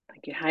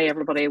Thank you. Hi,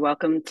 everybody.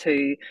 Welcome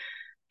to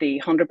the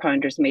 100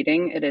 Pounders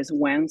meeting. It is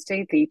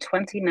Wednesday, the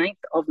 29th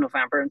of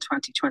November in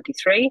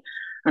 2023.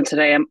 And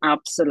today I'm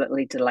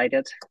absolutely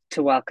delighted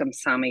to welcome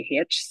Sammy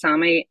H.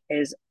 Sammy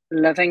is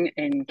living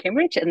in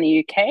Cambridge in the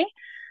UK.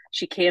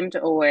 She came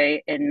to OA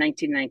in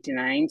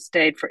 1999,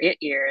 stayed for 8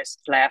 years,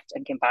 left,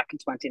 and came back in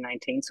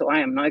 2019. So I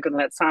am now going to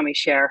let Sammy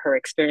share her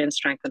experience,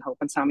 strength, and hope.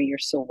 And Sammy, you're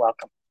so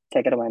welcome.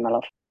 Take it away, my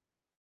love.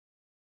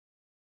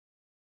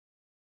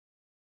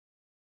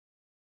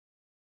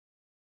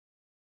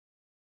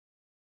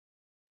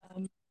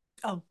 Um,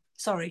 oh,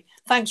 sorry.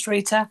 Thanks,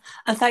 Rita,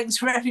 and thanks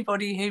for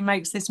everybody who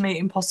makes this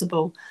meeting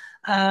possible.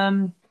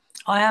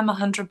 I am a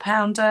 100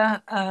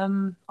 pounder.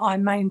 I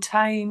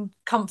maintain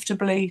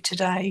comfortably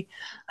today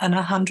an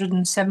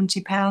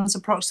 170 pounds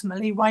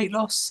approximately weight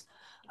loss.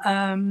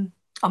 I'm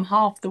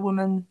half the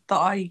woman that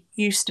I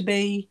used to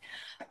be,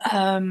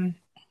 and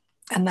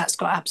that's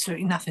got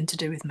absolutely nothing to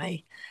do with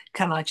me.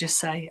 Can I just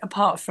say?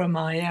 Apart from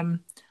I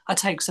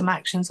take some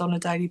actions on a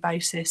daily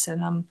basis,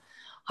 and I'm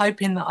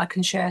hoping that I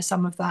can share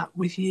some of that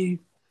with you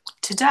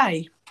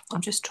today.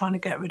 I'm just trying to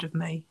get rid of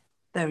me.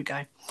 There we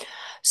go.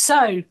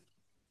 So,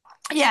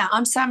 yeah,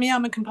 I'm Sammy.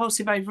 I'm a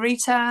compulsive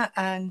overeater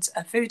and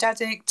a food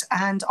addict,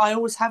 and I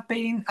always have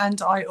been,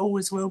 and I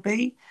always will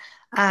be.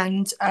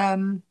 And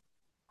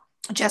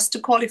just to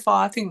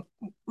qualify, I think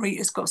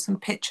Rita's got some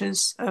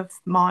pictures of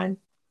mine.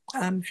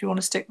 If you want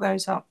to stick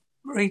those up,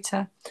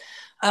 Rita.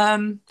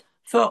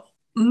 For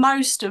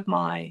most of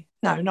my,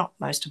 no, not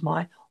most of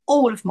my,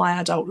 all of my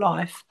adult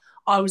life,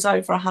 I was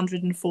over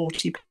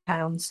 140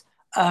 pounds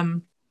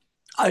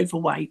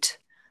overweight.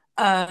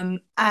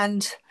 And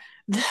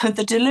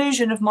the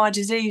delusion of my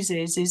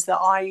diseases is that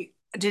I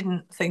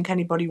didn't think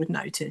anybody would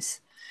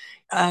notice.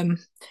 Um,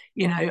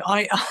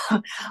 I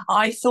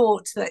I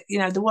thought that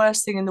the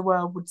worst thing in the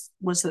world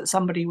was that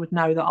somebody would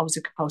know that I was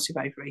a compulsive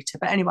overeater.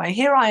 But anyway,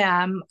 here I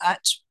am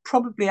at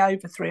probably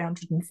over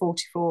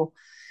 344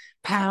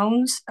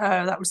 pounds.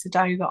 That was the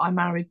day that I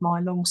married my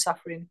long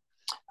suffering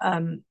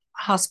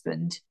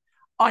husband.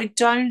 I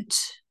don't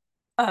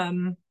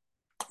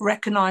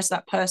recognize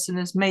that person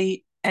as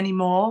me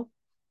anymore.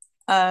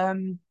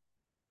 Um,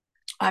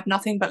 I have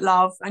nothing but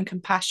love and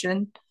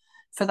compassion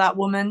for that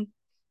woman.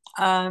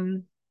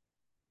 Um,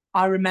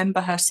 I remember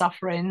her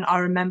suffering. I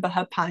remember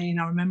her pain.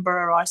 I remember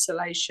her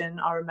isolation.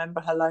 I remember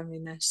her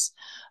loneliness.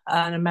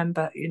 And I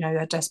remember,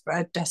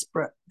 how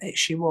desperate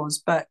she was.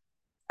 But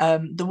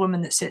the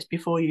woman that sits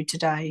before you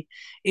today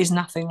is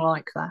nothing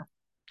like that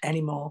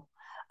anymore.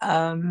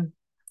 Um,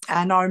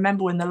 and I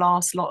remember when the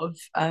last lot of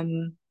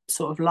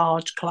sort of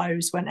large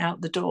clothes went out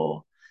the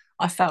door,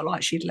 I felt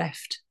like she'd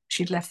left.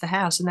 She'd left the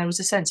house, and there was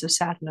a sense of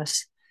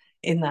sadness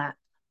in that.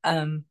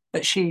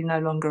 But she no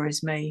longer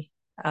is me.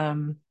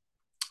 I'm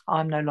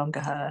no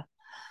longer her,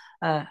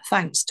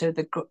 thanks to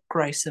the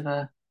grace of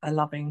a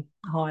loving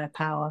higher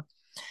power.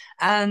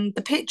 And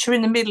the picture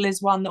in the middle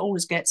is one that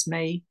always gets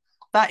me.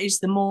 That is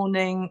the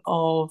morning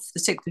of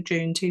the 6th of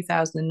June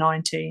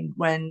 2019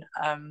 when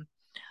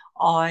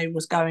I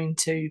was going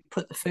to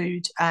put the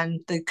food and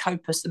the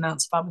copious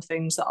amounts of other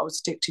things that I was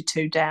addicted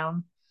to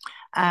down.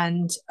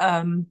 And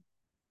I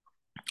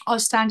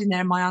was standing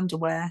there in my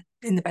underwear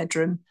in the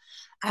bedroom,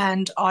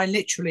 and I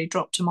literally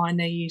dropped to my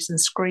knees and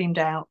screamed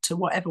out to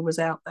whatever was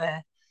out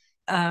there.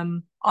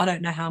 I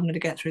don't know how I'm going to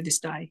get through this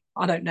day.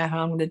 I don't know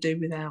how I'm going to do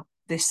without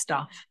this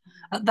stuff.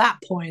 At that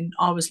point,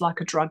 I was like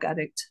a drug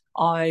addict.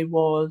 I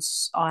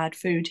had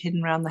food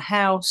hidden around the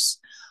house.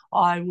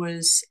 I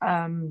was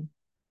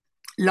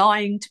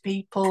lying to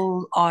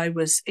people. I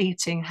was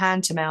eating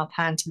hand to mouth,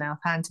 hand to mouth,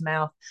 hand to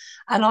mouth.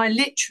 And I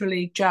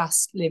literally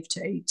just lived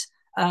to eat.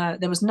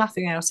 There was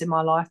nothing else in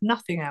my life,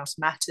 nothing else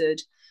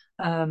mattered.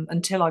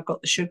 Until I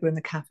got the sugar and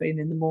the caffeine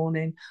in the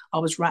morning, I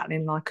was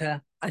rattling like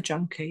a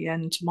junkie,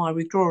 and my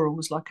withdrawal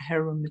was like a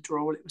heroin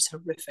withdrawal. It was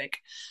horrific.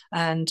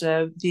 And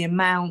the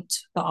amount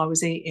that I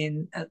was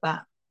eating at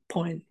that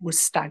point was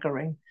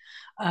staggering.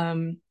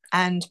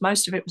 And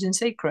most of it was in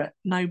secret.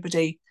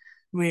 Nobody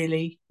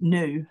really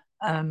knew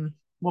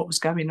what was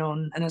going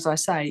on. And as I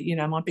say,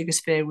 my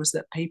biggest fear was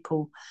that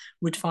people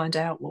would find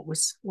out what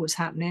was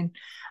happening.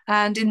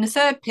 And in the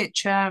third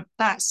picture,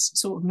 that's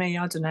sort of me,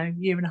 I don't know,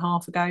 year and a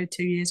half ago,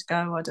 2 years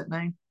ago, I don't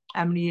know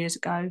how many years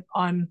ago.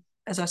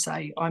 As I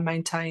say, I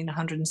maintain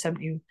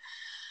 170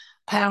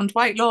 pound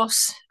weight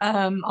loss.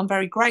 I'm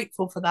very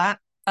grateful for that.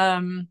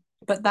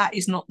 But that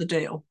is not the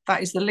deal.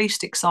 That is the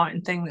least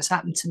exciting thing that's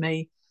happened to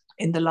me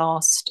in the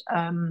last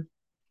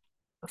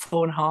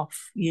 4.5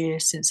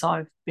 years since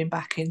I've been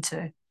back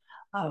into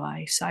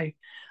OA. So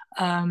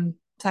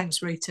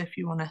thanks, Rita, if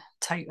you want to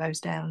take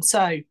those down.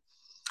 So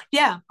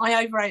yeah,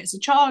 I overate as a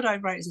child, I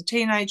overate as a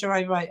teenager,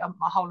 I overate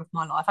my whole of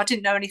my life. I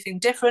didn't know anything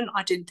different.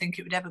 I didn't think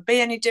it would ever be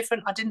any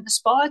different. I didn't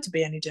aspire to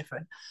be any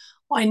different.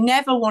 I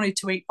never wanted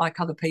to eat like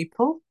other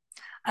people.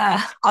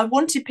 I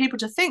wanted people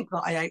to think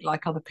that I ate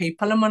like other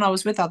people. And when I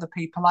was with other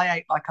people, I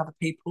ate like other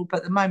people.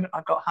 But the moment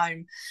I got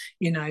home,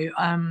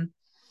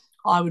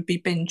 I would be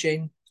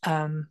binging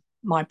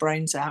my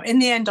brains out. In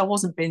the end, I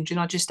wasn't binging.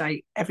 I just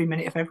ate every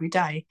minute of every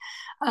day.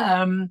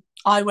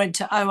 I went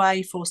to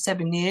OA for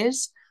 7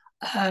 years.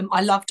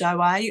 I loved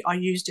OA. I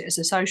used it as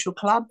a social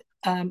club.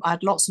 I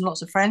had lots and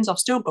lots of friends. I've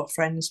still got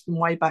friends from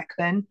way back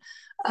then.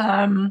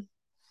 And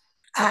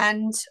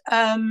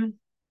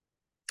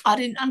I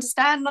didn't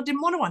understand, and I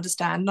didn't want to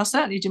understand. And I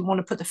certainly didn't want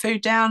to put the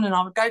food down. And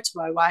I would go to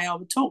OA, I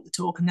would talk the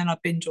talk, and then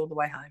I'd binge all the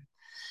way home.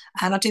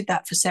 And I did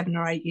that for 7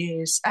 or 8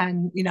 years.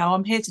 And,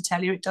 I'm here to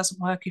tell you it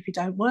doesn't work if you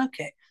don't work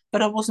it.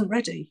 But I wasn't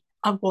ready.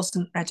 I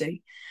wasn't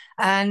ready.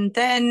 And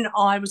then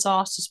I was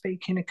asked to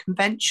speak in at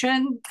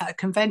a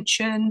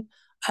convention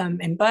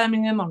in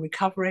Birmingham on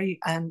recovery.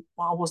 And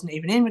I wasn't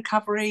even in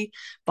recovery,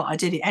 but I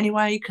did it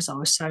anyway because I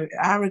was so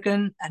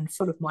arrogant and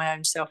full of my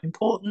own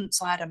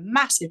self-importance. I had a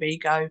massive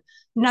ego,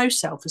 no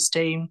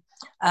self-esteem.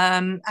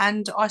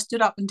 And I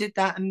stood up and did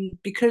that. And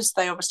because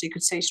they obviously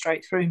could see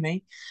straight through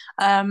me,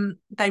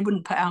 they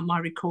wouldn't put out my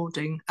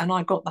recording. And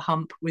I got the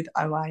hump with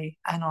OA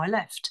and I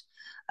left.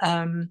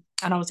 And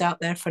I was out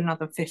there for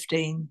another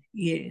 15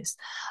 years.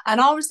 And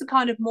I was the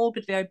kind of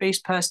morbidly obese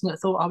person that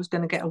thought I was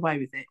going to get away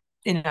with it.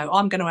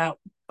 I'm going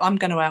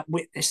to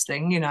outwit this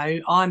thing.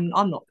 I'm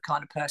not the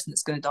kind of person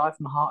that's going to die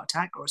from a heart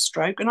attack or a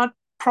stroke. And I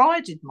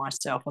prided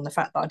myself on the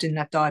fact that I didn't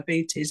have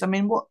diabetes. I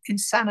mean, what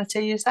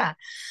insanity is that?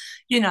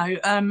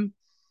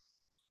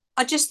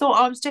 I just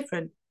thought I was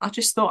different. I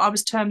just thought I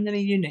was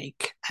terminally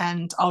unique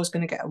and I was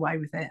going to get away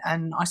with it.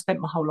 And I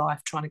spent my whole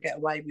life trying to get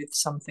away with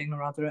something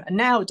or other. And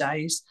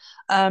nowadays,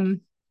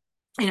 one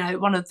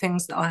of the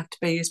things that I have to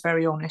be is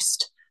very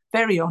honest.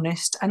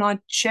 And I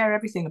share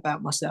everything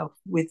about myself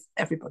with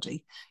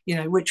everybody,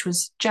 which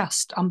was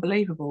just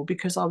unbelievable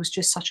because I was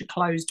just such a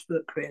closed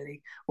book,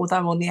 really.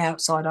 Although on the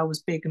outside I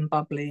was big and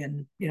bubbly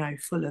and,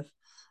 full of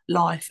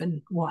life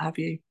and what have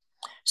you.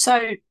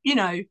 So,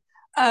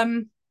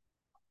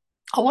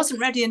 I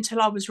wasn't ready until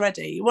I was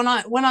ready. When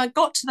I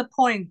got to the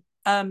point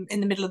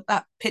in the middle of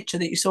that picture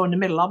that you saw in the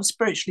middle, I was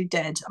spiritually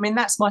dead. I mean,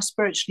 that's my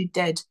spiritually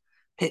dead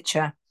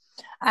picture.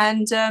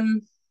 And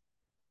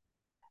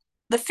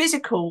the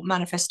physical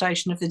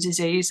manifestation of the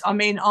disease, I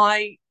mean,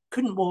 I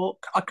couldn't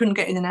walk. I couldn't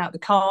get in and out of the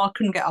car. I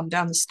couldn't get up and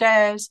down the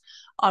stairs.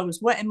 I was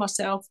wetting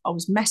myself. I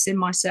was messing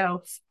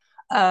myself.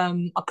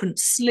 I couldn't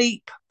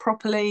sleep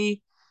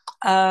properly.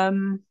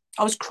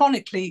 I was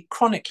chronically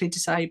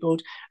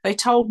disabled. They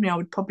told me I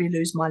would probably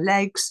lose my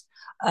legs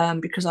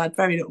because I had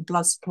very little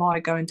blood supply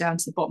going down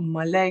to the bottom of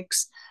my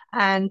legs.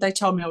 And they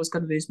told me I was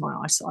going to lose my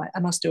eyesight,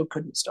 and I still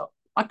couldn't stop.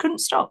 I couldn't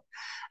stop.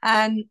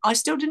 And I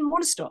still didn't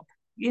want to stop,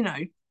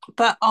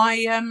 But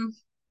I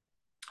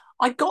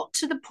got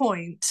to the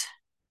point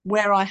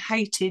where I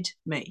hated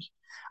me.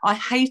 I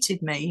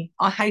hated me.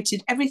 I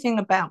hated everything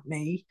about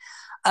me.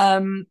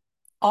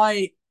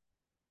 I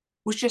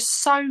was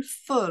just so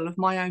full of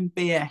my own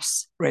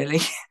BS,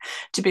 really,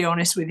 to be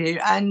honest with you.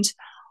 And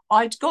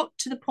I'd got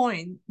to the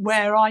point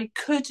where I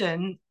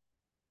couldn't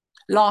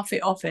laugh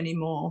it off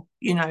anymore.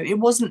 It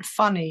wasn't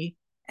funny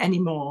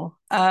anymore.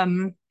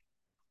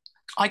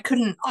 I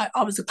couldn't,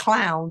 I was a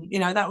clown,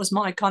 that was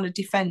my kind of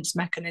defense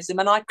mechanism.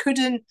 And I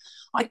couldn't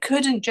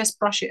just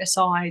brush it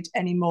aside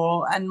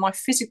anymore. And my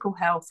physical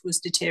health was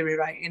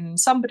deteriorating.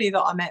 Somebody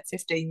that I met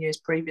 15 years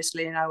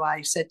previously in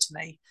OA said to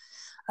me,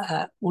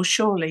 well,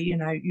 surely,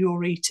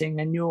 your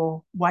eating and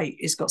your weight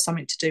has got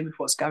something to do with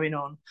what's going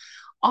on.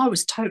 I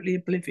was totally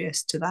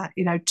oblivious to that,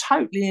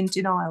 totally in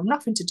denial,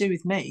 nothing to do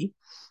with me,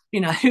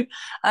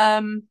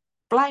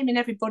 blaming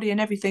everybody and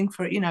everything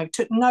for it,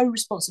 took no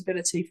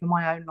responsibility for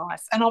my own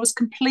life. And I was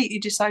completely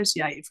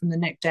dissociated from the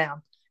neck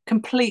down,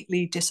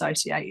 completely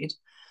dissociated.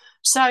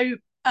 So,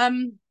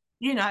 I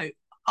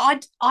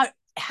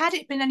had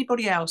it been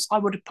anybody else, I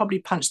would have probably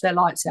punched their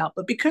lights out.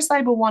 But because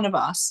they were one of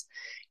us,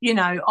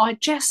 I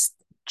just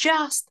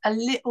a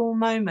little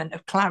moment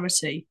of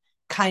clarity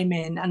came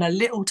in and a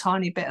little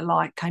tiny bit of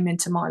light came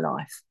into my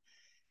life.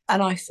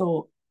 And I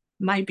thought,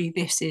 maybe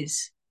this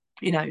is,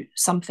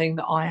 something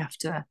that I have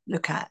to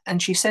look at.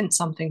 And she sent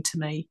something to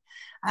me.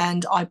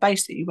 And I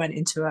basically went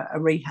into a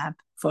rehab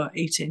for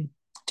eating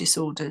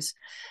disorders.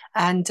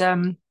 And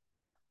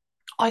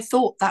I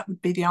thought that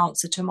would be the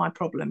answer to my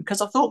problem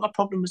because I thought my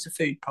problem was a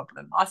food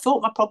problem. I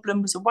thought my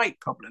problem was a weight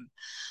problem.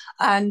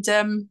 And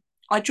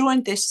I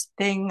joined this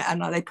thing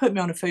and they put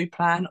me on a food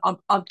plan.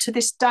 To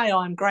this day,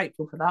 I'm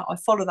grateful for that. I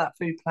follow that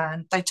food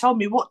plan. They told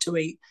me what to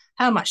eat,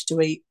 how much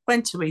to eat,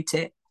 when to eat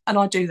it. And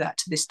I do that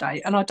to this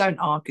day. And I don't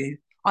argue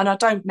and I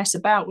don't mess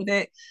about with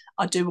it.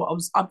 I do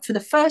what for the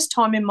first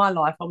time in my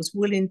life, I was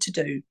willing to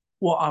do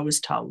what I was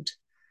told,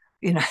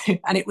 and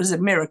it was a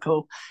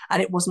miracle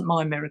and it wasn't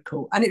my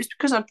miracle. And it was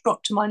because I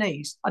dropped to my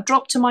knees. I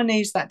dropped to my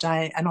knees that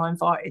day and I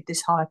invited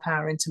this higher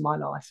power into my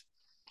life.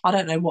 I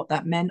don't know what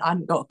that meant. I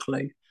hadn't got a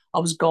clue. I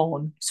was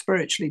gone,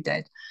 spiritually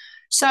dead.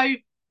 So,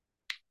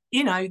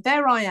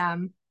 there I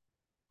am.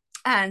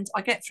 And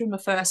I get through my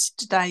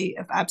first day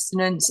of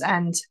abstinence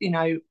and,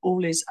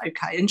 all is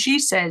okay. And she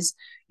says,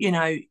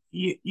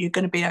 you're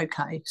going to be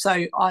okay.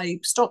 So I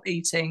stop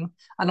eating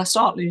and I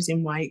start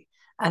losing weight.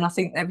 and I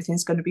think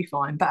everything's going to be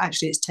fine. But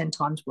actually, it's 10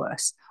 times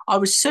worse. I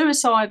was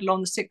suicidal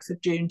on the 6th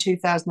of June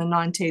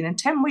 2019, and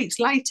 10 weeks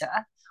later,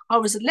 I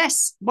was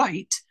less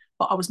weight,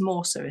 but I was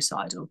more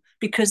suicidal,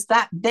 because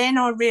then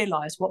I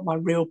realised what my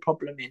real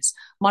problem is.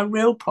 My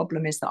real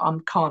problem is that I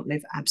can't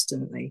live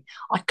abstinently.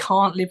 I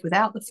can't live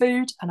without the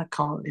food, and I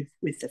can't live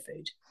with the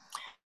food.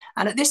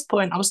 And at this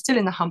point, I was still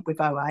in the hump with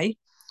OA.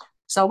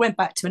 So I went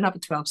back to another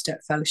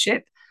 12-step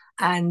fellowship,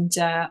 and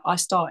I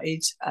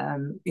started,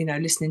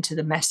 listening to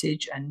the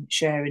message and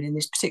sharing in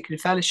this particular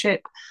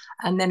fellowship.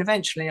 And then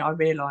eventually I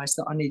realised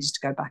that I needed to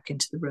go back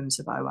into the rooms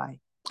of OA.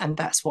 And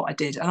that's what I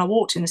did. And I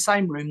walked in the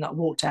same room that I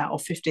walked out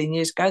of 15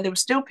 years ago. There were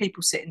still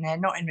people sitting there,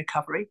 not in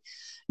recovery,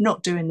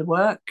 not doing the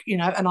work,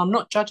 and I'm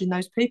not judging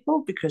those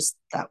people, because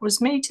that was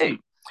me too.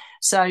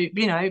 So,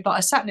 but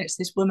I sat next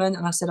to this woman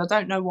and I said, I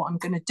don't know what I'm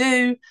going to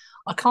do.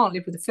 I can't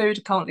live with the food.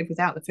 I can't live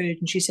without the food.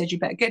 And she said, you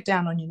better get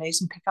down on your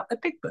knees and pick up the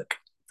big book.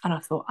 And I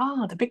thought,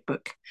 the big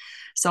book.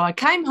 So I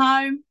came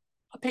home.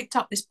 I picked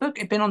up this book.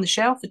 It'd been on the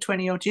shelf for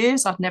 20 odd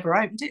years. I'd never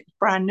opened it.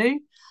 Brand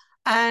new.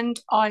 And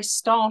I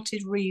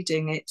started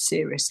reading it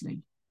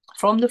seriously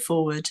from the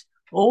forward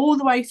all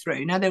the way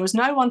through. Now, there was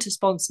no one to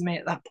sponsor me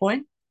at that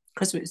point,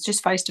 because it was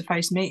just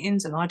face-to-face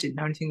meetings, and I didn't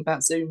know anything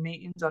about Zoom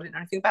meetings. I didn't know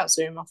anything about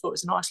Zoom. I thought it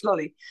was a nice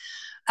lolly.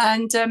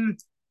 And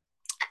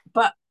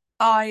but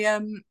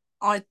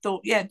I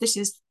thought, yeah, this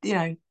is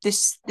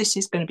this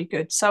is going to be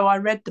good. So I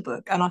read the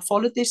book and I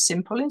followed these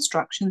simple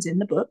instructions in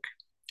the book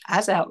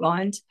as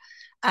outlined.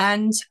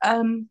 And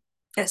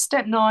at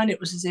step 9, it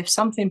was as if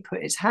something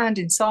put its hand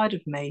inside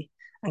of me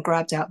and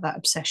grabbed out that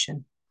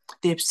obsession.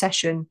 The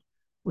obsession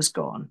was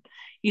gone.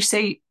 You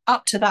see,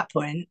 up to that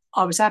point,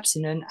 I was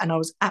abstinent and I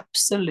was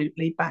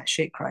absolutely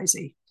batshit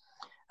crazy.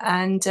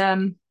 And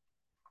so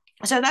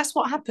that's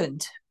what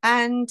happened.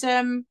 And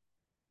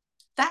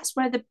that's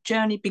where the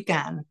journey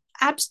began.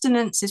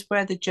 Abstinence is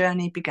where the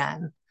journey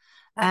began.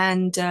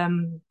 And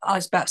I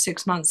was about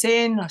 6 months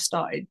in. I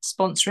started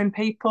sponsoring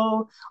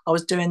people. I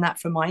was doing that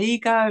for my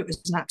ego. It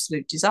was an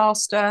absolute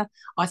disaster.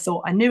 I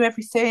thought I knew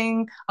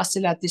everything. I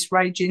still had this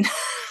raging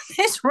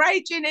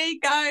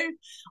ego.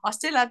 I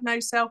still had no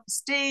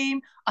self-esteem.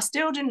 I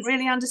still didn't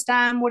really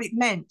understand what it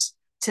meant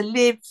to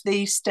live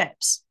these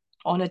steps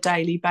on a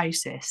daily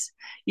basis.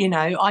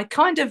 I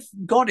kind of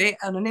got it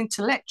on an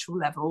intellectual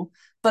level,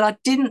 but I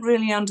didn't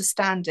really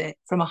understand it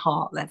from a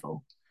heart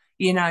level.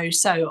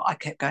 So I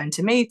kept going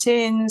to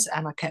meetings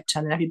and I kept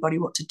telling everybody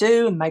what to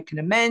do and making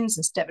amends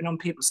and stepping on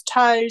people's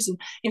toes. And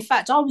in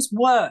fact, I was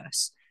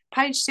worse.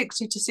 Page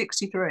 60 to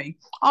 63,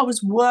 I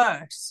was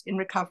worse in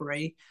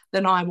recovery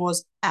than I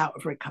was out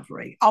of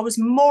recovery. I was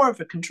more of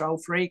a control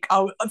freak.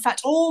 In fact,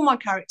 all my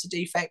character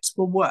defects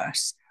were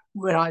worse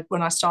when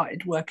I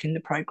started working the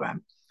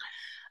program.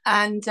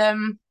 And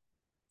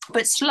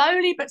but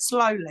slowly,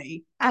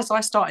 as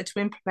I started to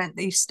implement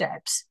these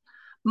steps,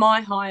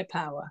 my higher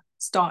power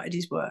started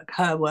his work,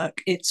 her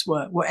work, its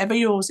work, whatever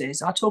yours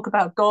is. I talk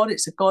about God.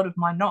 It's a God of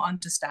my not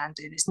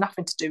understanding. It's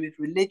nothing to do with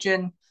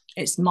religion.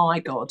 It's my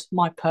God,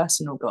 my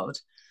personal God.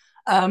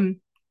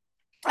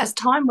 As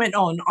time went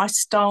on,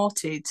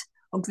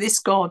 this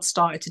God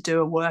started to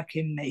do a work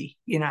in me,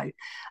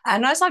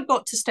 And as I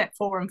got to step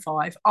 4 and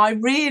 5, I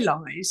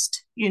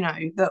realised,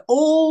 that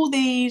all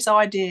these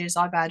ideas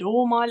I've had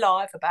all my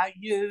life about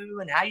you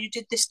and how you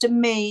did this to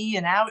me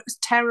and how it was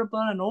terrible,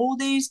 and all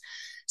these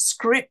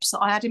scripts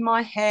I had in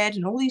my head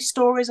and all these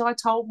stories I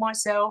told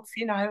myself,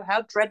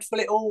 how dreadful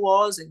it all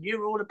was, and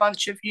you're all a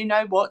bunch of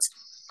what.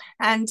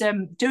 And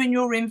doing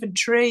your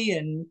inventory,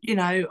 and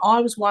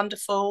I was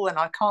wonderful and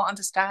I can't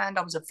understand,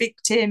 I was a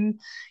victim,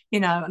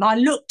 and I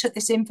looked at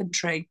this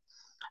inventory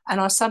and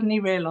I suddenly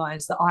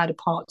realized that I had a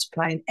part to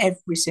play in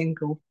every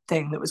single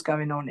thing that was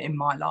going on in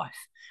my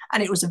life.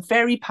 And it was a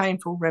very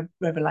painful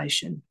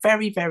revelation,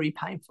 very, very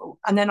painful.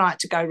 And then I had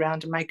to go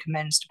around and make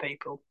amends to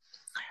people.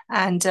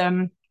 And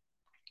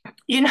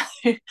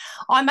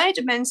I made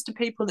amends to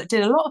people that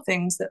did a lot of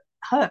things that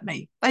hurt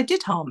me. They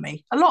did harm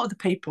me. A lot of the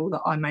people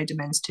that I made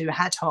amends to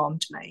had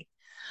harmed me.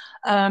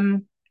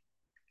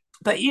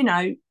 But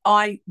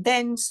I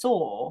then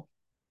saw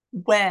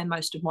where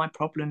most of my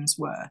problems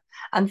were.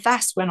 And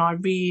that's when I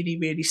really,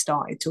 really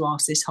started to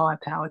ask this higher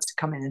power to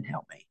come in and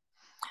help me.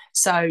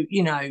 So,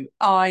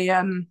 I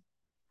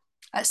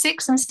at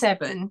 6 and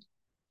 7,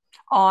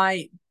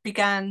 I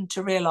began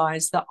to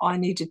realize that I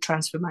needed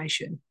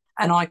transformation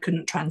and I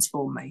couldn't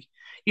transform me.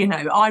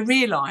 I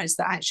realized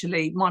that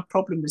actually my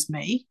problem was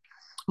me.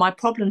 My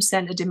problem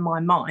centered in my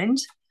mind,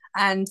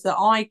 and that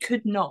I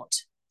could not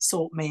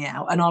sort me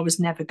out, and I was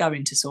never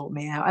going to sort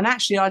me out. And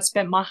actually, I'd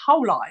spent my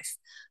whole life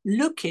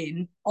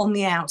looking on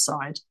the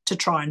outside to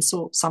try and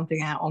sort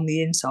something out on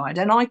the inside,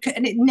 and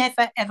it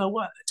never ever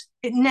worked.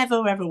 It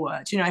never ever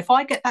worked. If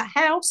I get that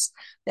house,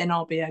 then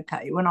I'll be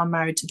okay. When I'm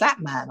married to that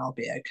man, I'll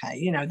be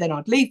okay. Then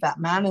I'd leave that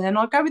man and then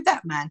I'd go with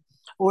that man,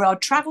 or I'd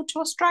travel to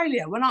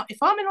Australia. If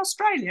I'm in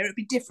Australia, it'd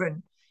be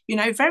different.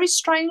 Very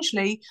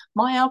strangely,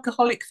 my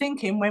alcoholic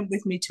thinking went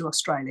with me to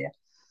Australia.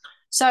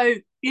 So,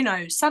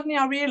 suddenly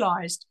I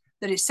realized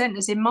that it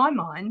centers in my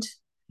mind.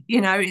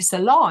 It's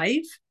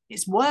alive.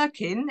 It's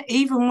working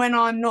even when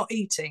I'm not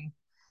eating.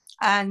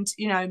 And,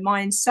 my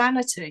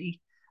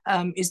insanity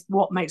is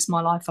what makes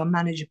my life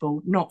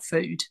unmanageable, not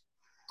food.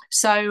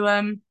 So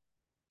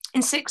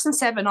in 6 and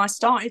 7, I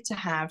started to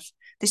have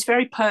this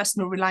very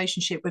personal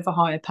relationship with a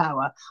higher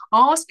power,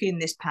 asking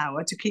this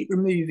power to keep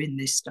removing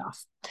this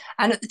stuff.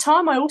 And at the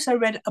time, I also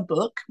read a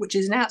book, which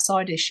is an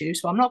outside issue,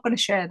 so I'm not going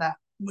to share that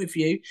with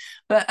you.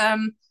 But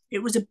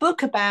it was a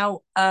book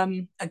about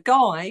a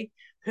guy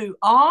who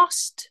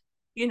asked,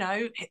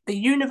 the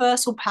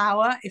universal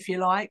power, if you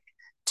like,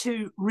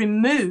 to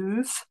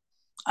remove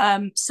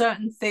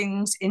certain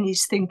things in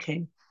his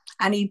thinking.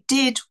 And he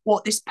did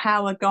what this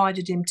power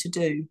guided him to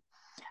do.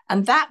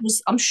 And that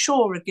was, I'm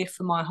sure, a gift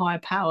from my higher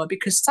power,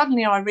 because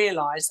suddenly I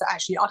realized that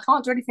actually I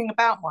can't do anything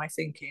about my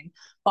thinking,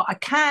 but I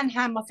can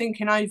hand my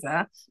thinking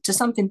over to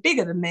something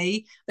bigger than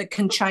me that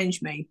can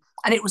change me.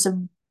 And it was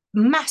a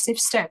massive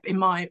step in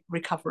my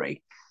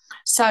recovery.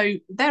 So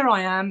there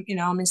I am,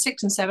 I'm in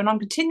 6 and 7. I'm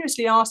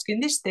continuously asking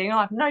this thing. I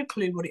have no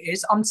clue what it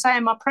is. I'm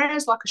saying my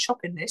prayers like a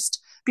shopping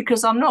list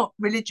because I'm not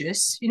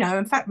religious.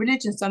 In fact,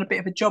 religion's done a bit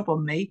of a job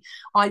on me.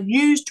 I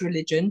used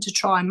religion to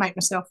try and make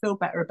myself feel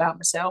better about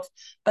myself,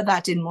 but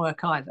that didn't work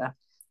either.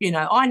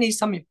 I need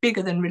something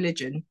bigger than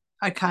religion.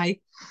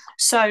 Okay.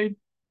 So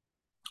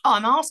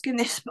I'm asking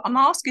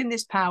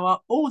this power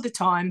all the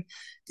time,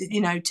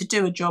 to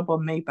do a job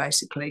on me,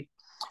 basically.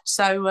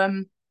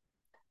 So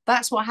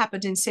that's what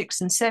happened in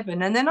 6 and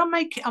 7. And then I'm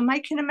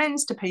making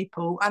amends to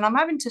people, and I'm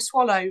having to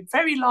swallow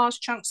very large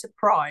chunks of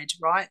pride,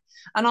 right?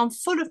 And I'm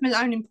full of my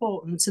own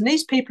importance. And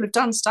these people have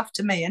done stuff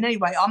to me. And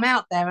anyway, I'm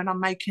out there and I'm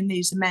making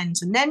these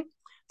amends. And then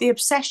the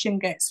obsession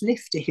gets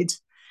lifted,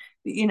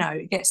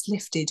 it gets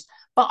lifted.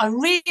 But I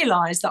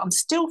realize that I'm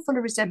still full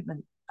of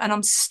resentment and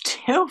I'm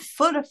still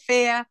full of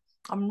fear.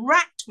 I'm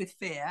racked with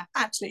fear,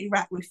 absolutely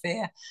racked with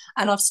fear.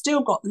 And I've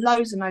still got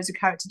loads and loads of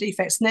character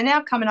defects. And they're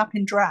now coming up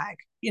in drag.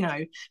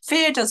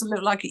 Fear doesn't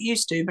look like it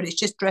used to, but it's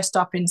just dressed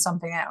up in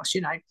something else.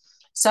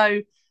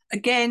 So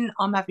again,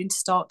 I'm having to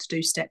start to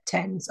do step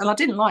 10s. And I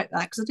didn't like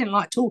that because I didn't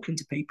like talking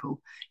to people,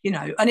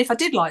 and if I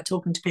did like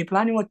talking to people,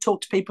 I only want to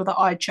talk to people that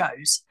I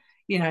chose,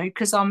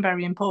 because I'm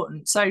very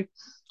important. So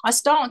I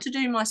start to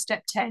do my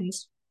step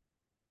 10s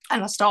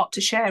and I start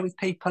to share with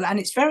people, and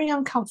it's very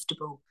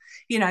uncomfortable.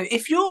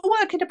 If you're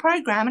working a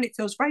program and it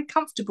feels very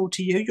comfortable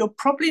to you, you're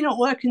probably not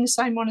working the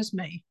same one as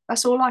me.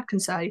 That's all I can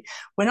say.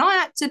 When I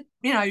had to,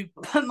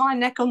 put my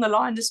neck on the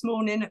line this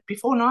morning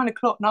before 9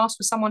 o'clock and ask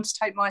for someone to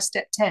take my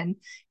step 10,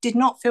 did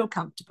not feel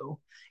comfortable.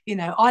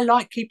 I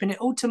like keeping it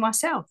all to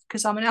myself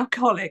because I'm an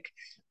alcoholic.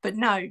 But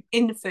no,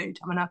 in the food,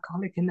 I'm an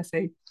alcoholic in the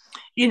food.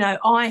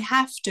 I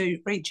have to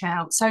reach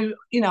out. So,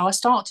 I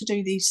start to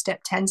do these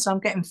step 10s. So I'm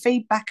getting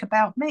feedback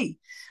about me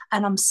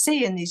and I'm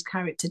seeing these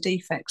character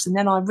defects. And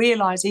then I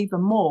realize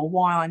even more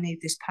why I need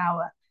this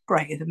power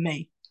greater than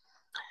me.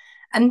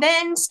 And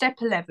then step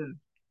 11.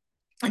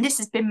 And this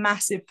has been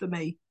massive for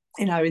me,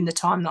 in the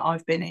time that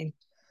I've been in.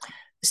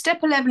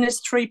 Step 11 is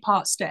a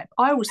 3-part step.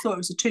 I always thought it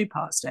was a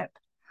 2-part step.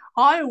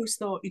 I always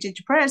thought you did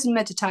your prayers and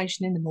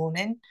meditation in the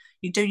morning,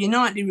 you do your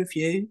nightly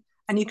review,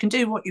 and you can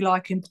do what you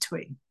like in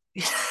between.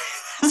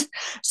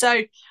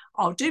 So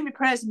I'll do my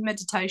prayers and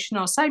meditation.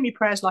 I'll say my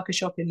prayers like a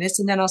shopping list,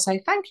 and then I'll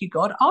say, thank you,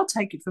 God, I'll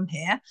take it from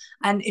here.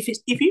 And if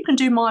you can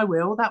do my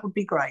will, that would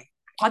be great.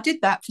 I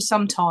did that for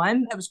some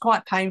time. It was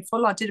quite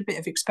painful. I did a bit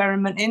of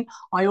experimenting.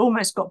 I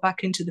almost got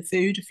back into the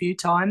food a few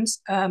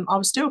times. I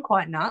was still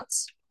quite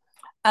nuts.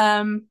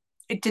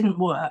 It didn't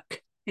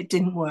work. It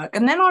didn't work.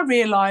 And then I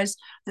realized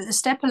that the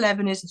step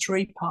 11 is a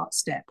 3-part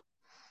step.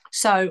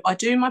 So I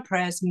do my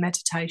prayers and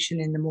meditation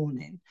in the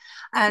morning.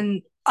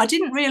 And I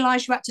didn't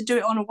realize you had to do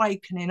it on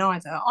awakening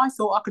either. I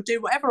thought I could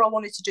do whatever I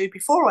wanted to do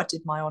before I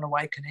did my on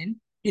awakening.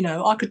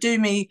 I could do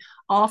me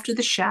after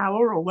the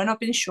shower or when I've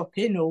been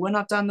shopping or when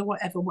I've done the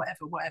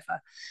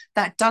whatever.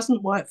 That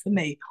doesn't work for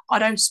me. I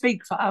don't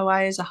speak for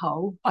OA as a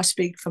whole. I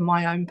speak from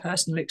my own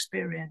personal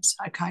experience.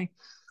 Okay.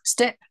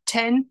 Step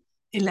 10,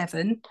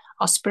 11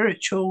 are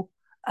spiritual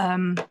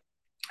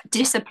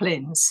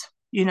disciplines,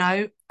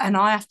 and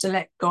I have to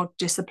let God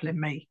discipline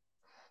me.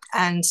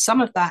 And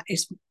some of that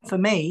is, for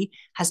me,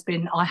 has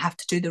been I have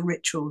to do the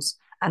rituals.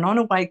 And on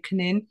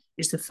awakening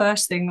is the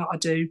first thing that I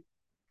do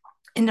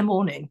in the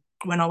morning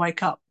when I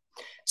wake up.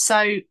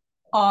 So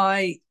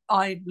I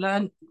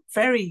learned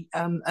very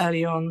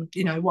early on,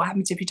 what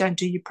happens if you don't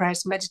do your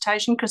prayers and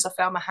meditation, because I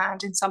found my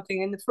hand in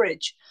something in the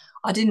fridge.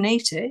 I didn't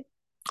eat it.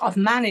 I've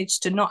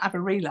managed to not have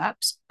a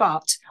relapse,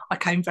 but I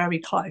came very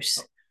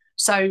close.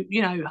 So,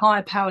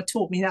 higher power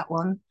taught me that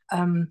one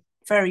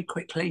very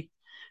quickly.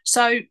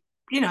 So,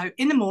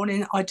 in the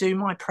morning, I do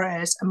my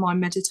prayers and my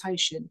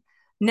meditation.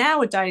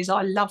 Nowadays,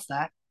 I love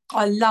that.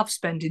 I love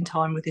spending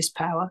time with this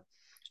power.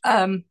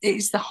 It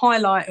is the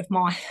highlight of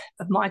my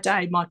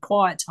day, my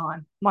quiet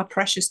time, my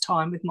precious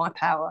time with my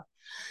power.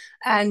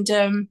 And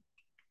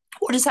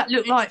what does that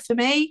look like for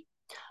me?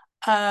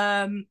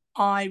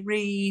 I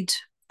read...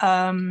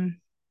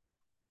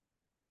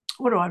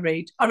 what do I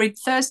read? I read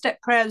the 3rd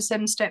step prayer, the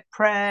 7th step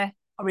prayer.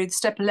 I read the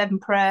step 11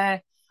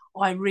 prayer.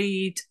 I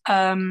read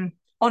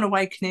on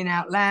Awakening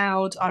Out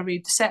Loud. I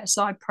read the Set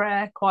Aside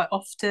Prayer quite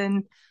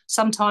often.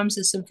 Sometimes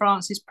the St.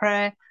 Francis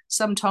Prayer.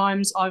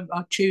 Sometimes I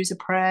choose a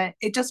prayer.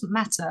 It doesn't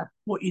matter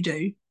what you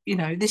do.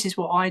 This is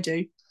what I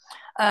do.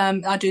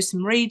 I do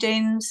some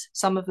readings,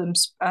 some of them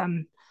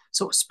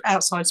sort of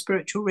outside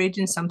spiritual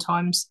readings,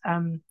 sometimes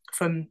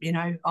from,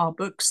 our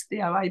books,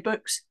 the OA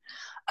books.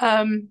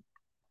 And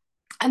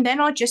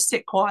then I just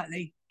sit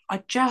quietly.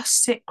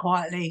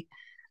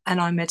 And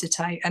I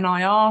meditate and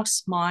I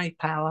ask my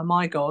power,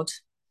 my God,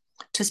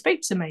 to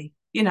speak to me.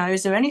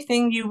 Is there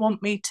anything you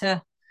want me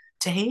to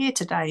hear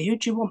today? Who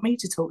do you want me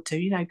to talk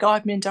to?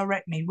 Guide me and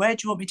direct me. Where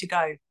do you want me to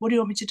go? What do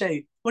you want me to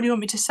do? What do you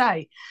want me to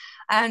say?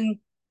 And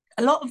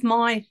a lot of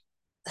my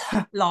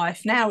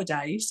life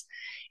nowadays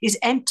is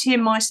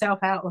emptying myself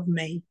out of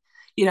me.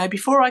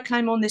 Before I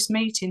came on this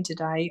meeting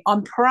today,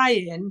 I'm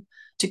praying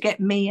to get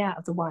me out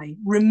of the way,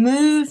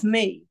 remove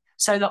me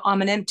so that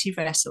I'm an empty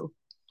vessel,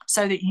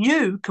 so that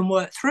you can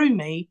work through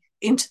me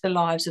into the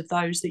lives of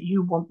those that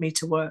you want me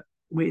to work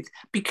with.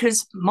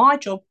 Because my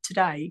job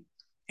today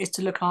is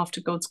to look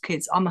after God's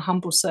kids. I'm a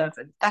humble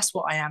servant. That's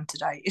what I am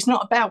today. It's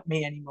not about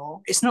me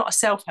anymore. It's not a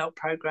self-help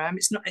program.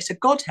 It's a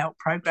God help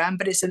program,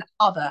 but it's an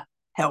other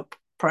help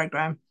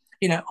program.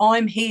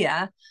 I'm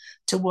here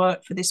to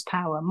work for this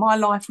power. My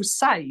life was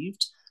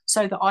saved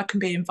so that I can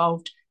be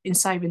involved in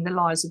saving the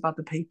lives of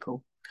other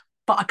people.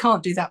 But I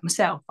can't do that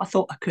myself. I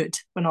thought I could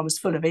when I was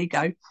full of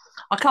ego.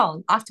 I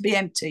can't. I have to be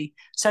empty.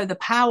 So the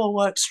power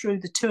works through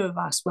the two of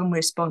us when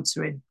we're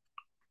sponsoring.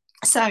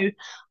 So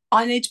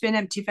I need to be an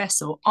empty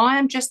vessel. I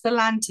am just the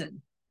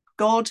lantern.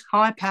 God,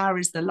 high power,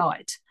 is the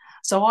light.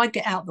 So I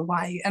get out the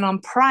way, and I'm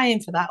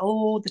praying for that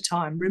all the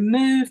time.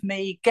 Remove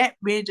me, get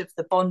rid of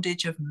the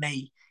bondage of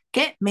me,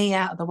 get me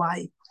out of the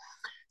way.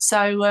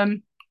 So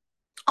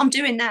I'm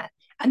doing that.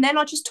 And then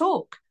I just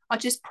talk. I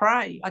just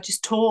pray. I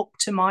just talk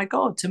to my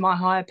God, to my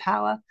higher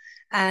power.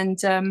 And,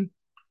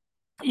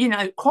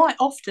 quite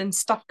often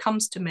stuff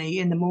comes to me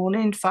in the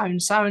morning, phone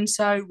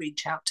so-and-so,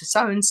 reach out to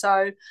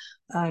so-and-so,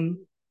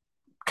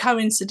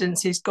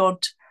 coincidences,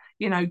 God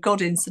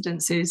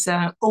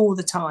incidences, all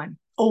the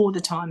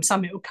time.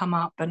 Something will come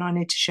up and I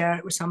need to share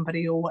it with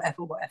somebody or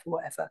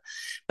whatever.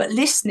 But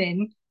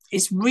listening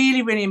is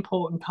really, really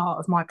important part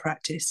of my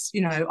practice.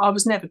 I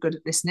was never good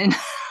at listening.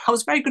 I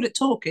was very good at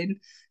talking,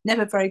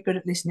 never very good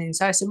at listening.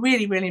 So it's a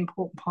really, really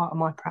important part of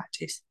my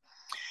practice.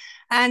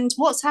 And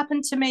what's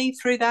happened to me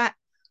through that?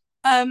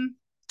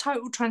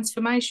 Total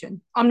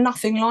transformation. I'm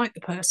nothing like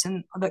the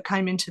person that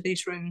came into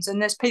these rooms. And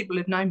there's people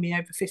who've known me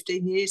over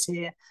 15 years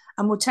here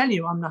and will tell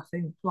you I'm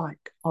nothing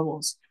like I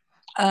was.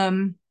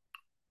 I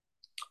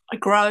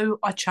grow,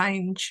 I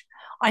change.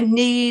 I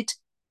need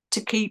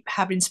to keep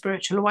having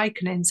spiritual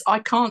awakenings. I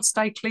can't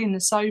stay clean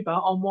and sober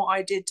on what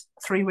I did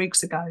 3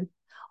 weeks ago.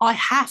 I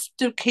have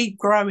to keep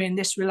growing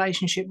this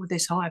relationship with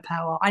this higher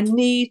power. I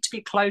need to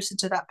be closer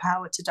to that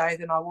power today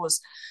than I was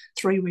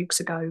 3 weeks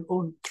ago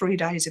or 3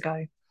 days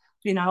ago.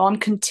 I'm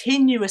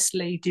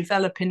continuously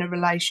developing a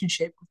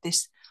relationship with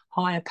this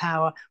higher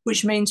power,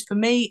 which means for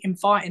me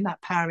inviting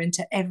that power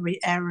into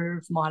every area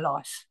of my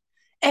life,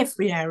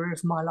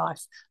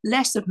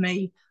 less of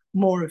me,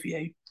 more of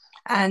you.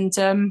 And,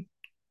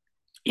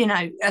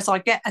 as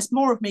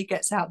more of me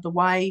gets out of the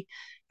way,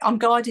 I'm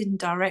guided and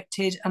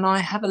directed, and I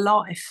have a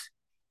life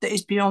that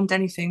is beyond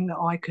anything that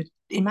I could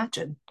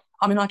imagine.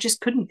 I mean, I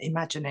just couldn't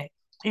imagine it,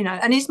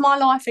 and is my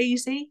life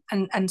easy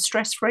and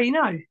stress-free?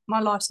 No, my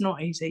life's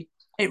not easy.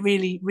 It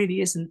really, really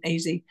isn't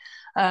easy.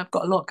 I've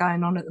got a lot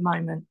going on at the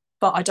moment,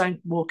 but I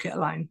don't walk it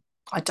alone.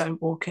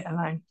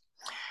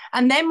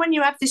 And then when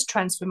you have this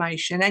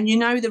transformation and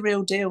the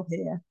real deal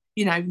here,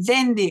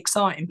 then the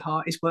exciting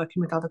part is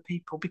working with other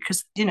people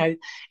because,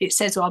 it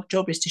says our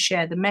job is to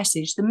share the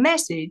message. The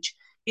message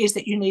is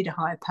that you need a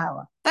higher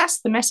power. That's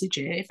the message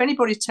here. If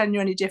anybody's telling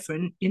you any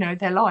different,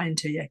 they're lying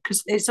to you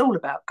because it's all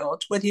about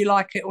God, whether you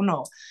like it or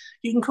not.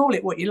 You can call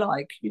it what you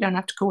like. You don't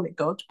have to call it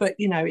God, but,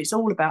 it's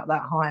all about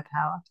that higher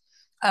power.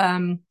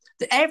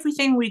 That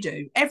everything we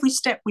do, every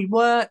step we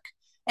work,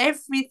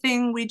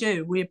 everything we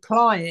do, we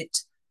apply it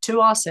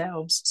to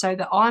ourselves so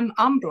that I'm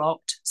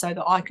unblocked, so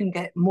that I can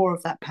get more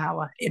of that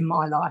power in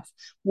my life.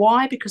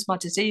 Why? Because my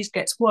disease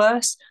gets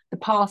worse, the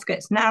path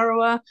gets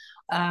narrower,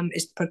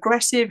 it's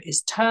progressive,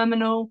 it's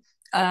terminal.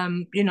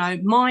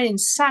 My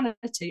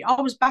insanity,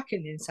 I was back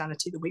in the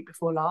insanity the week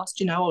before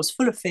last. I was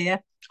full of fear,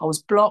 I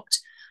was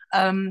blocked.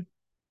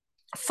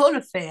 Full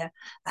of fear,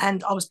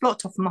 and I was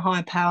blocked off from my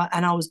higher power,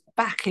 and I was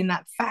back in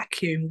that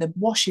vacuum, the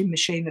washing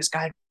machine that's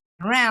going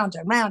round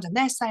and round, and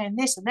they're saying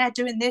this and they're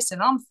doing this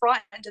and I'm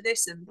frightened of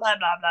this and blah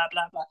blah blah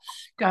blah blah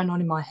going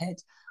on in my head.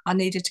 I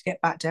needed to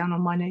get back down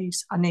on my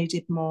knees. I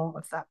needed more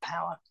of that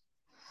power,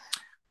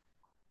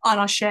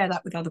 and I share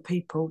that with other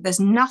people. There's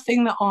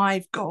nothing that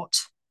I've got,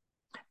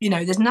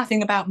 there's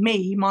nothing about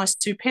me, my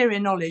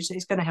superior knowledge, that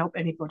is going to help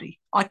anybody.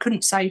 I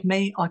couldn't save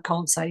me, I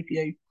can't save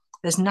you.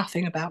 There's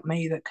nothing about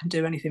me that can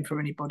do anything for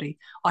anybody.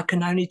 I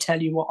can only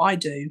tell you what I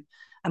do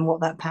and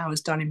what that power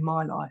has done in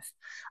my life.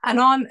 And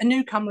I'm a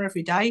newcomer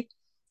every day.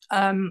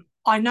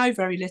 I know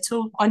very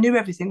little. I knew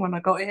everything when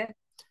I got here.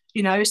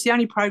 You know, it's the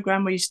only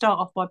program where you start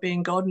off by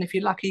being God, and if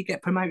you're lucky, you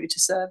get promoted to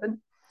servant.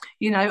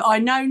 You know, I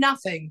know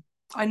nothing.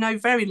 I know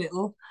very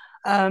little.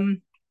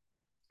 Um,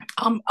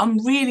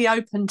 I'm really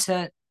open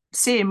to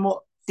seeing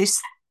what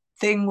this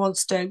thing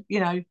wants to,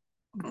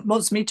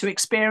 wants me to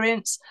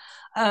experience.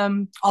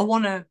 I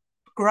want to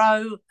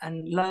grow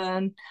and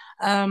learn.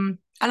 And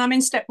I'm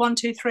in step 1,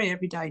 2, 3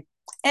 every day.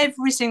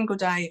 Every single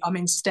day, I'm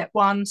in step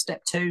 1,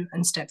 step 2,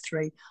 and step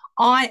 3.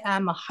 I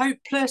am a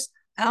hopeless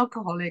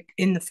alcoholic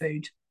in the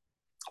food.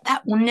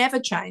 That will never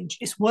change.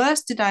 It's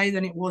worse today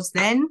than it was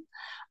then.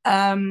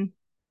 Um,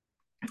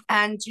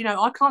 and,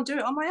 I can't do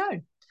it on my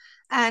own.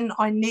 And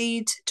I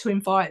need to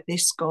invite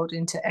this God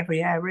into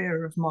every area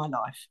of my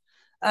life.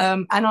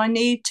 And I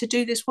need to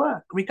do this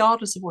work,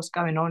 regardless of what's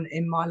going on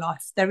in my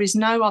life. There is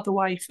no other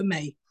way for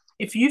me.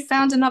 If you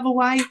found another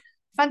way,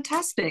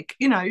 fantastic.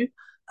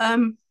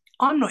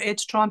 I'm not here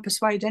to try and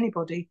persuade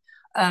anybody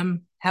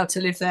how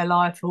to live their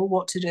life or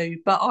what to do.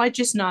 But I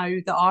just know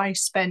that I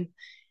spent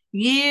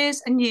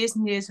years and years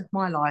and years of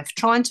my life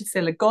trying to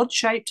fill a God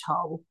shaped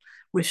hole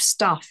with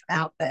stuff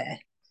out there.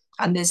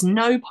 And there's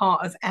no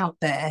part of out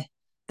there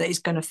that is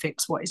going to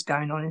fix what is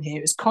going on in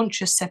here. It's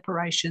conscious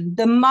separation.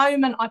 The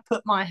moment I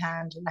put my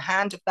hand in the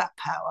hand of that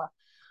power,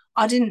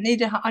 I didn't need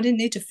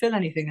to feel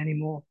anything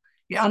anymore.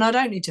 Yeah, and I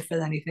don't need to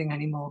feel anything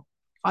anymore.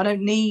 I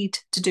don't need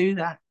to do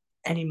that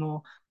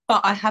anymore.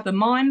 But I have a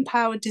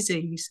mind-powered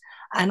disease,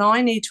 and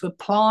I need to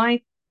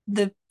apply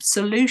the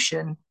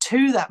solution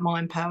to that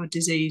mind-powered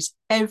disease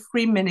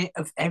every minute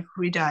of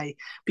every day,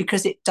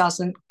 because it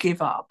doesn't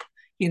give up.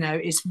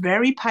 It's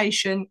very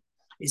patient,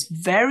 it's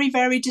very,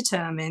 very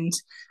determined,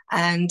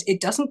 and it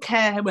doesn't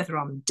care whether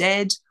I'm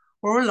dead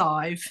or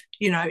alive.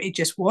 It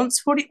just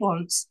wants what it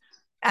wants.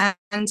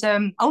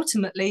 And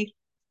ultimately,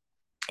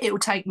 it will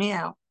take me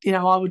out. I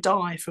will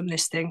die from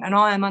this thing. And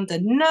I am under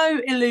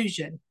no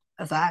illusion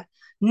of that,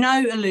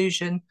 no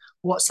illusion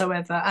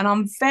whatsoever. And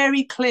I'm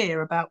very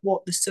clear about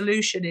what the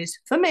solution is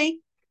for me.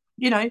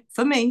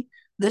 For me,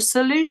 the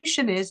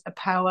solution is a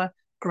power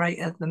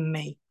greater than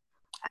me.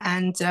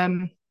 And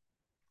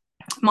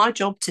my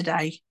job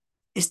today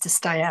is to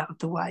stay out of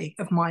the way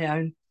of my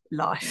own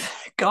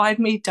life. Guide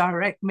me,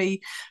 direct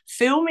me,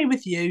 fill me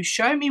with you,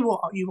 show me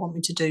what you want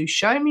me to do,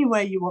 show me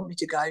where you want me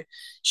to go,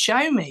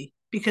 show me,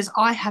 because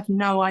I have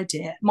no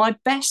idea. My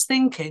best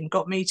thinking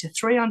got me to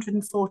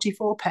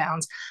 344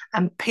 pounds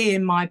and pee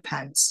in my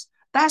pants.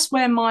 That's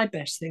where my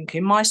best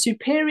thinking, my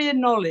superior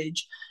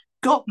knowledge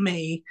got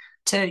me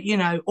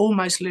to,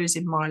 almost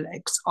losing my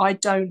legs. I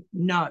don't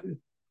know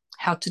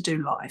how to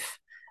do life.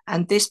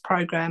 And this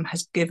program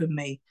has given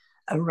me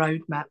a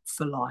roadmap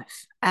for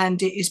life.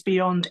 And it is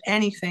beyond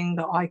anything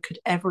that I could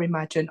ever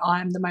imagine. I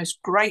am the most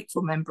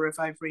grateful member of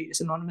Overeaters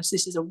Anonymous.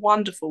 This is a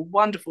wonderful,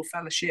 wonderful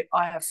fellowship.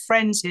 I have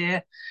friends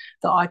here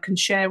that I can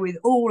share with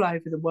all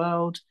over the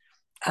world.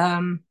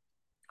 I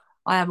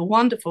have a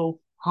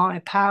wonderful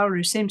higher power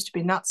who seems to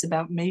be nuts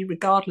about me,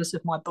 regardless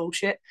of my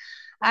bullshit.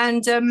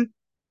 And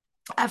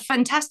a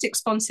fantastic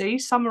sponsee.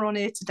 Some are on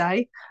here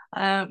today.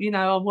 I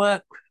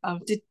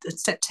did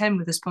step 10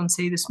 with a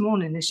sponsee this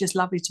morning. It's just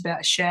lovely to be able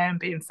to share and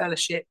be in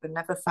fellowship and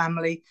have a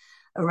family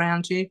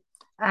around you.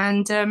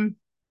 And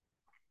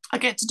I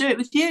get to do it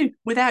with you.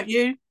 Without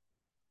you,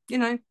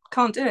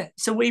 can't do it.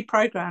 It's a we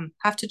program.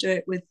 Have to do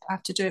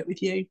it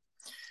with you.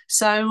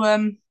 So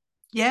I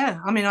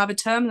have a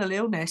terminal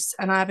illness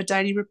and I have a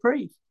daily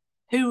reprieve.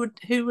 Who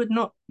would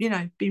not,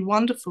 be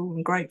wonderful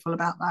and grateful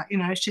about that?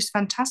 It's just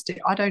fantastic.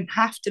 I don't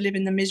have to live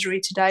in the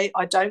misery today.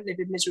 I don't live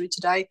in misery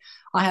today.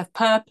 I have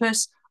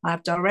purpose. I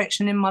have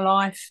direction in my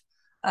life.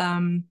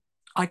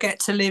 I get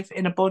to live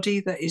in a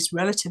body that is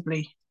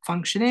relatively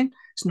functioning.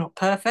 It's not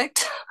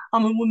perfect.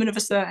 I'm a woman of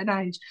a certain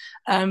age,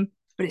 but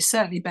it's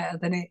certainly better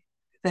than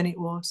it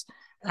was.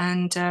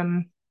 And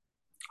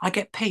I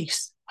get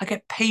peace. I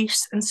get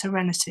peace and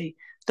serenity.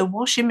 The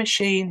washing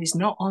machine is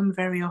not on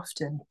very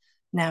often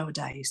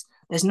nowadays.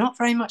 There's not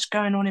very much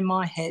going on in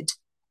my head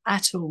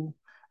at all.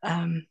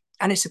 And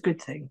it's a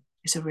good thing.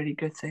 It's a really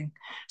good thing.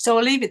 So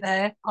I'll leave it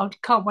there. I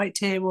can't wait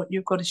to hear what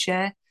you've got to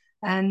share.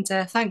 And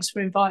thanks for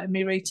inviting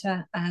me,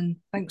 Rita. And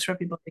thanks for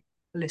everybody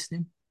for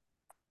listening.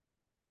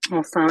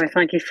 Well, Sammy,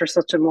 thank you for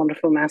such a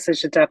wonderful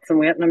message of depth and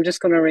weight. And I'm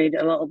just going to read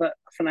a little bit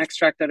of an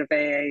extract out of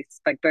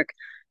AA's big book,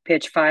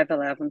 page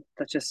 511,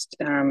 that just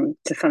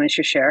to finish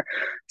your share.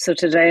 So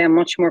today I'm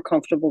much more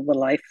comfortable with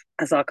life,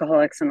 as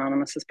Alcoholics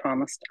Anonymous has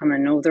promised, and I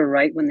know they're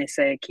right when they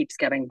say it keeps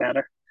getting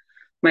better.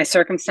 My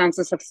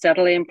circumstances have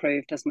steadily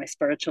improved as my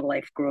spiritual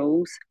life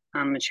grows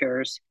and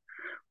matures.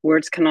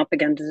 Words cannot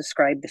begin to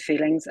describe the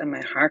feelings in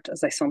my heart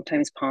as I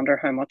sometimes ponder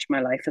how much my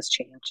life has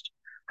changed,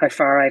 how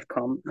far I've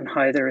come, and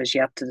how much there is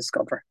yet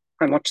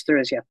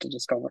to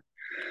discover.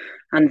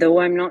 And though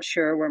I'm not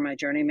sure where my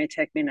journey may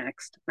take me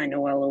next, I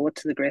know I'll owe it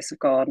to the grace of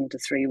God and to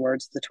 3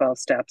 words, the 12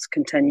 steps: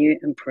 continue,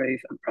 improve,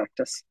 and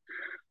practice.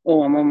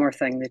 Oh, and one more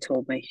thing they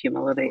told me: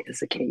 humility is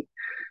the key.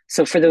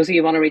 So for those of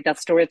you who want to read that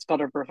story, it's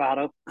got a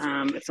bravado.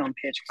 It's on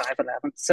page 511. So